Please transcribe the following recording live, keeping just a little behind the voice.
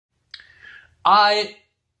I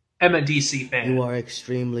am a DC fan. You are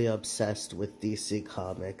extremely obsessed with DC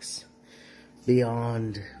Comics.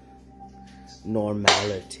 Beyond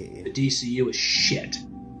normality. The DCU is shit.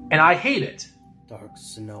 And I hate it. Dark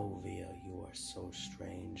Synovia, you are so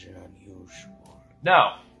strange and unusual.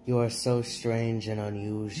 No. You are so strange and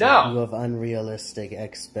unusual. No. You have unrealistic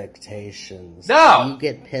expectations. No. You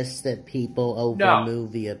get pissed at people over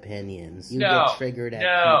movie opinions. You get triggered at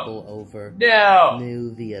people over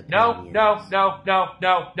movie opinions. No.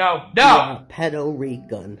 You are a pedo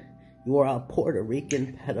Rican. You are a Puerto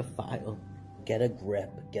Rican pedophile. Get a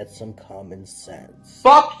grip. Get some common sense.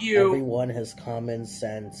 Fuck you. Everyone has common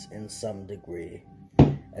sense in some degree.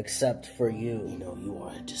 Except for you. You know, you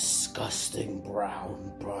are a disgusting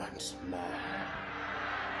brown, burnt man.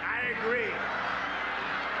 I agree.